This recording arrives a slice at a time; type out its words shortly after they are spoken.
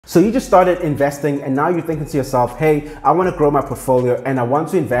So you just started investing and now you're thinking to yourself, hey, I want to grow my portfolio and I want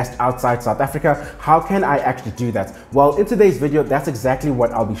to invest outside South Africa. How can I actually do that? Well, in today's video, that's exactly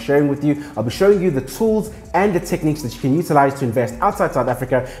what I'll be sharing with you. I'll be showing you the tools and the techniques that you can utilize to invest outside South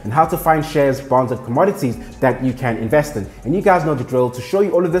Africa and how to find shares, bonds, and commodities that you can invest in. And you guys know the drill. To show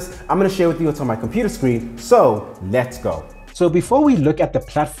you all of this, I'm going to share with you what's on my computer screen. So let's go. So before we look at the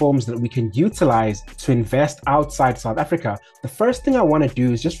platforms that we can utilize to invest outside South Africa, the first thing I want to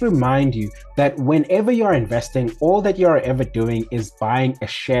do is just remind you that whenever you're investing, all that you're ever doing is buying a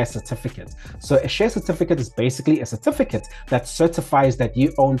share certificate. So a share certificate is basically a certificate that certifies that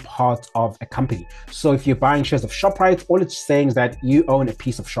you own part of a company. So if you're buying shares of Shoprite, all it's saying is that you own a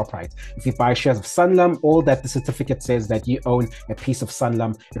piece of Shoprite. If you buy shares of Sanlam, all that the certificate says that you own a piece of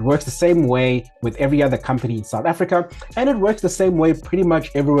Sanlam. It works the same way with every other company in South Africa, and it works the same way pretty much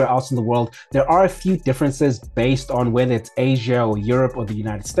everywhere else in the world. There are a few differences based on whether it's Asia or Europe or the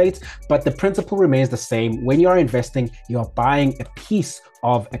United States, but the principle remains the same. When you are investing, you are buying a piece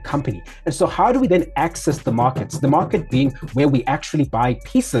of a company. And so how do we then access the markets? The market being where we actually buy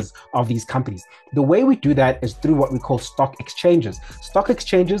pieces of these companies. The way we do that is through what we call stock exchanges. Stock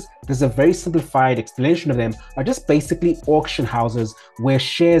exchanges, there's a very simplified explanation of them, are just basically auction houses where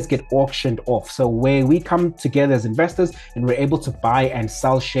shares get auctioned off. So where we come together as investors and we're able to buy and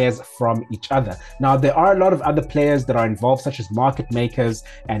sell shares from each other. Now, there are a lot of other players that are involved, such as market makers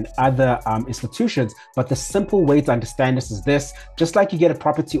and other institutions, but the simple way to understand this is this: just like you get a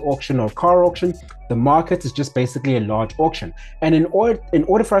property auction or car auction, the market is just basically a large auction. And in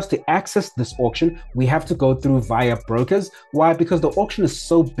order for us to access this auction, we have to go through via brokers. Why? Because the auction is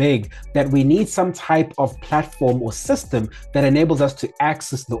so big that we need some type of platform or system that enables us to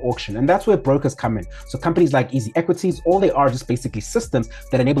access the auction. And that's where brokers come in. So companies like Easy Equities, all they are just basically systems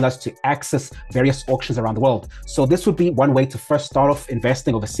that enable us to access various auctions around the world. So this would be one way to first start off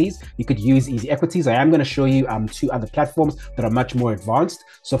investing overseas. You could use Easy Equities. I am going to show you two other platforms that are much more advanced.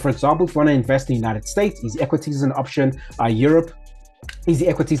 So for example, if you want to invest in the United States, Easy Equities is an option. Europe, Easy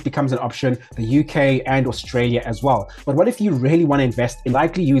Equities becomes an option, the UK and Australia as well. But what if you really want to invest and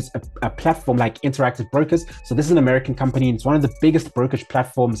likely use a platform like Interactive Brokers? So this is an American company, and it's one of the biggest brokerage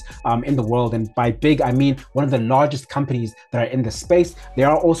platforms in the world. And by big, I mean one of the largest companies that are in the space. They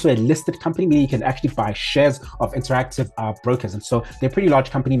are also a listed company, meaning you can actually buy shares of Interactive Brokers. And so they're a pretty large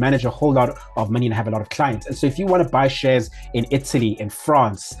company, manage a whole lot of money and have a lot of clients. And so if you want to buy shares in Italy, in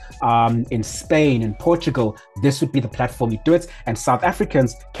France, in Spain, in Portugal, this would be the platform you do it. And South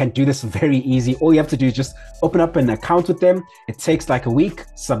Africans can do this very easy. All you have to do is just open up an account with them. It takes like a week,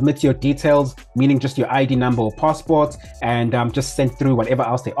 submit your details, meaning just your ID number or passport, and just send through whatever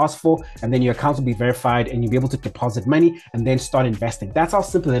else they ask for. And then your account will be verified and you'll be able to deposit money and then start investing. That's how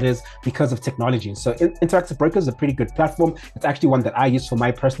simple it is because of technology. So Interactive Brokers is a pretty good platform. It's actually one that I use for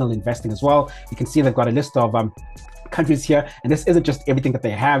my personal investing as well. You can see they've got a list of countries here, and this isn't just everything that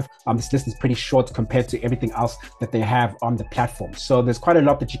they have. This list is pretty short compared to everything else that they have on the platform. So there's quite a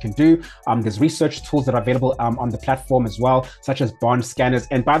lot that you can do. There's research tools that are available on the platform as well, such as bond scanners.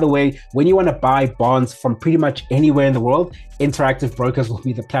 And by the way, when you want to buy bonds from pretty much anywhere in the world, Interactive Brokers will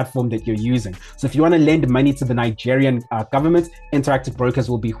be the platform that you're using. So if you want to lend money to the Nigerian government, Interactive Brokers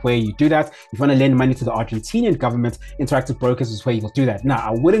will be where you do that. If you want to lend money to the Argentinian government, Interactive Brokers is where you'll do that. Now,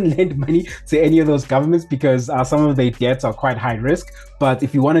 I wouldn't lend money to any of those governments because some of their debts are quite high risk. But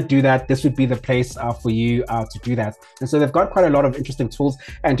if you want to do that, this would be the place for you to do that. And so they've got quite a lot of interesting tools.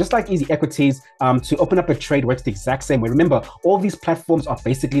 And just like Easy Equities, to open up a trade works the exact same way. Remember, all these platforms are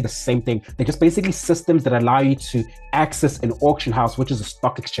basically the same thing. They're just basically systems that allow you to access an auction house, which is a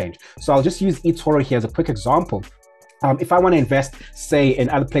stock exchange. So I'll just use eToro here as a quick example. If I want to invest, say, in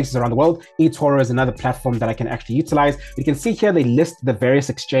other places around the world, eToro is another platform that I can actually utilize. You can see here they list the various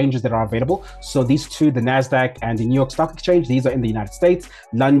exchanges that are available. So these two, the NASDAQ and the New York Stock Exchange, these are in the United States.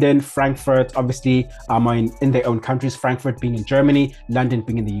 London, Frankfurt, obviously, are in their own countries, Frankfurt being in Germany, London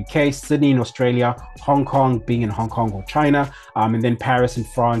being in the UK, Sydney in Australia, Hong Kong being in Hong Kong or China, and then Paris in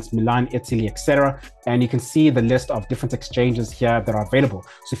France, Milan, Italy, etc. And you can see the list of different exchanges here that are available.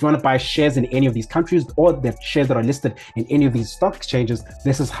 So if you want to buy shares in any of these countries or the shares that are listed in any of these stock exchanges,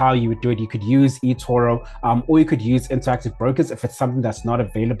 this is how you would do it. You could use eToro or you could use Interactive Brokers if it's something that's not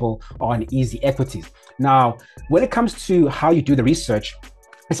available on Easy Equities. Now, when it comes to how you do the research,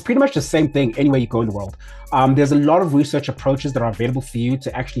 It's pretty much the same thing anywhere you go in the world. There's a lot of research approaches that are available for you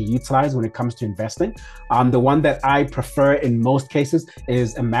to actually utilize when it comes to investing. The one that I prefer in most cases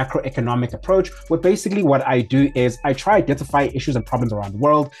is a macroeconomic approach, where basically what I do is I try to identify issues and problems around the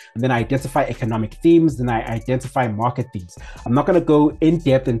world, and then I identify economic themes, then I identify market themes. I'm not going to go in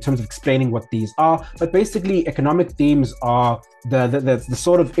depth in terms of explaining what these are, but basically economic themes are the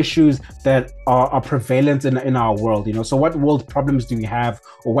sort of issues that are prevalent in our world. So what world problems do we have,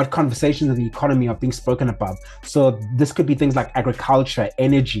 or what conversations in the economy are being spoken about? So this could be things like agriculture,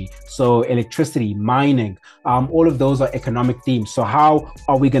 energy, so electricity, mining, all of those are economic themes. So how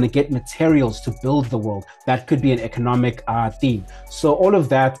are we going to get materials to build the world? That could be an economic theme. So all of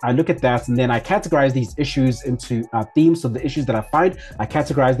that, I look at that, and then I categorize these issues into themes. So the issues that I find, I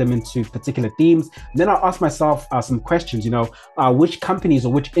categorize them into particular themes. And then I'll ask myself some questions, which companies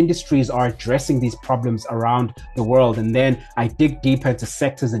or which industries are addressing these problems around the world? And then I dig deeper into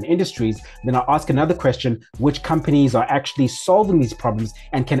sectors and industries. Then I'll ask another question, which companies are actually solving these problems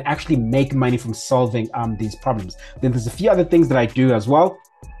and can actually make money from solving these problems? Then there's a few other things that I do as well.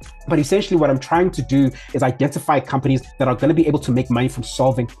 But essentially what I'm trying to do is identify companies that are going to be able to make money from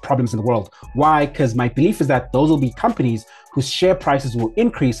solving problems in the world. Why? Because my belief is that those will be companies whose share prices will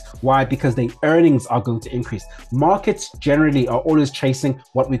increase. Why? Because their earnings are going to increase. Markets generally are always chasing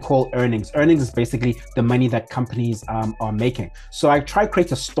what we call earnings. Earnings is basically the money that companies are making. So I try to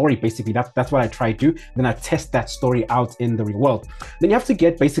create a story, basically. That's what I try to do. Then I test that story out in the real world. Then you have to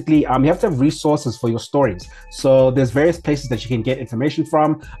get basically, you have to have resources for your stories. So there's various places that you can get information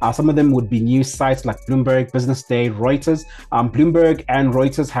from. Some of them would be news sites like Bloomberg, Business Day, Reuters. Bloomberg and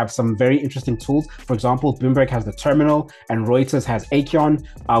Reuters have some very interesting tools. For example, Bloomberg has the terminal and Reuters has Aeon,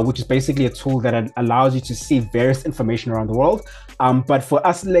 which is basically a tool that allows you to see various information around the world. But for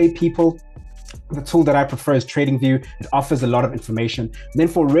us lay people, the tool that I prefer is TradingView. It offers a lot of information. And then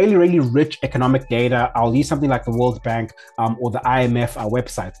for really, really rich economic data, I'll use something like the World Bank or the IMF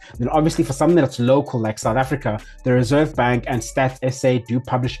website. Then obviously for something that's local like South Africa, the Reserve Bank and Stats SA do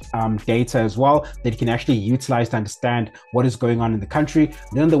publish data as well that you can actually utilize to understand what is going on in the country.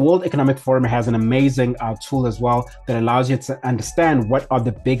 And then the World Economic Forum has an amazing tool as well that allows you to understand what are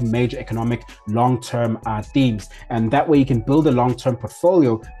the big major economic long-term themes. And that way you can build a long-term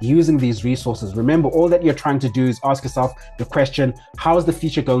portfolio using these resources. Remember, all that you're trying to do is ask yourself the question, how is the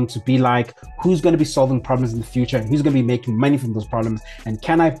future going to be like? Who's going to be solving problems in the future? Who's going to be making money from those problems? And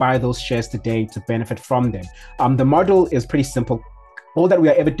can I buy those shares today to benefit from them? The model is pretty simple. All that we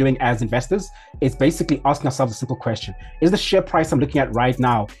are ever doing as investors is basically asking ourselves a simple question. Is the share price I'm looking at right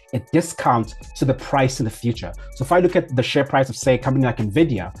now a discount to the price in the future? So if I look at the share price of, say, a company like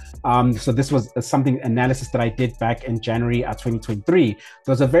NVIDIA, so this was something analysis that I did back in January 2023. There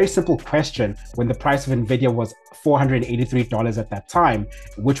was a very simple question when the price of NVIDIA was $483 at that time,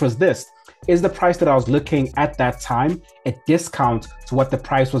 which was this: is the price that I was looking at that time a discount to what the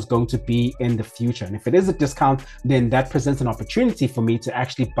price was going to be in the future? And if it is a discount, then that presents an opportunity for me to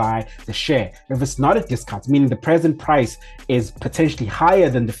actually buy the share. If it's not a discount, meaning the present price is potentially higher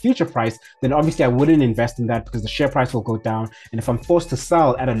than the future price, then obviously I wouldn't invest in that because the share price will go down. And if I'm forced to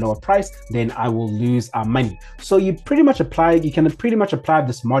sell at a lower price, then I will lose money. So you can pretty much apply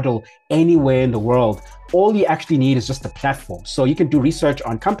this model anywhere in the world. All you actually need is just a platform. So you can do research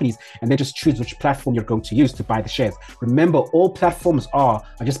on companies and then just choose which platform you're going to use to buy the shares. Remember, all platforms are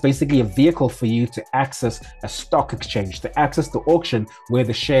just basically a vehicle for you to access a stock exchange, to access the auction where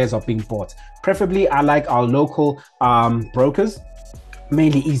the shares are being bought. Preferably, I like our local brokers.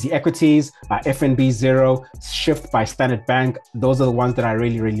 Mainly Easy Equities, FNB Zero, Shift by Standard Bank. Those are the ones that I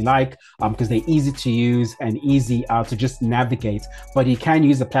really, really like because they're easy to use and easy to just navigate. But you can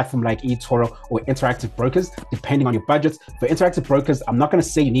use a platform like eToro or Interactive Brokers, depending on your budgets. For Interactive Brokers, I'm not going to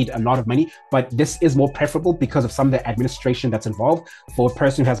say you need a lot of money, but this is more preferable because of some of the administration that's involved for a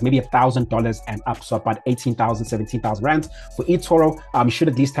person who has maybe $1,000 and up, so about 18,000, 17,000 Rand. For eToro, you should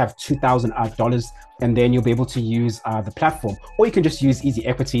at least have $2,000 and then you'll be able to use the platform. Or you can just use Easy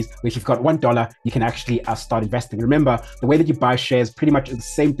Equities, which if you've got $1, you can actually start investing. Remember, the way that you buy shares pretty much is the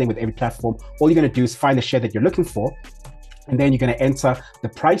same thing with every platform. All you're gonna do is find the share that you're looking for, and then you're going to enter the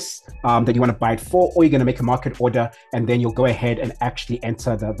price that you want to buy it for, or you're going to make a market order, and then you'll go ahead and actually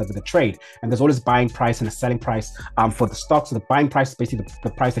enter the trade. And there's always a buying price and a selling price for the stock. So the buying price is basically the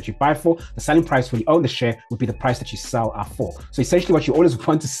price that you buy for. The selling price when you own the share would be the price that you sell for. So essentially what you always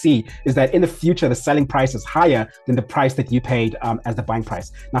want to see is that in the future, the selling price is higher than the price that you paid as the buying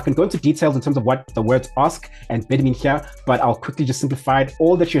price. Now I can go into details in terms of what the words ask and bid mean here, but I'll quickly just simplify it.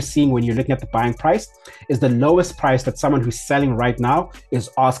 All that you're seeing when you're looking at the buying price is the lowest price that someone who currently selling right now is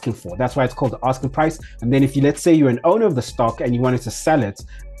asking for. That's why it's called the asking price. And then if you, let's say you're an owner of the stock and you wanted to sell it,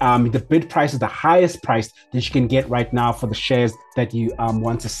 the bid price is the highest price that you can get right now for the shares that you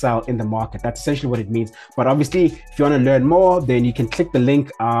want to sell in the market. That's essentially what it means. But obviously, if you want to learn more, then you can click the link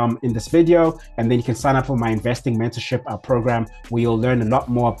in this video, and then you can sign up for my Investing Mentorship program, where you'll learn a lot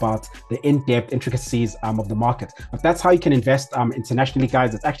more about the in-depth intricacies of the market. But that's how you can invest internationally,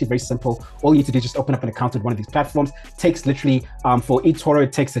 guys. It's actually very simple. All you need to do is just open up an account with one of these platforms. It takes literally, for eToro,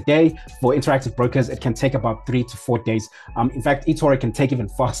 it takes a day. For Interactive Brokers, it can take about 3 to 4 days. In fact, eToro can take even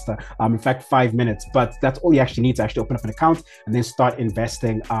faster. In fact, 5 minutes, but that's all you actually need to actually open up an account and then start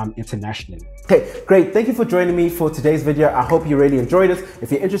investing internationally. Okay, great. Thank you for joining me for today's video. I hope you really enjoyed it.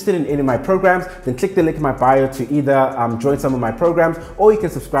 If you're interested in any of my programs, then click the link in my bio to either join some of my programs, or you can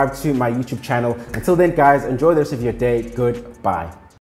subscribe to my YouTube channel. Until then, guys, enjoy the rest of your day. Goodbye.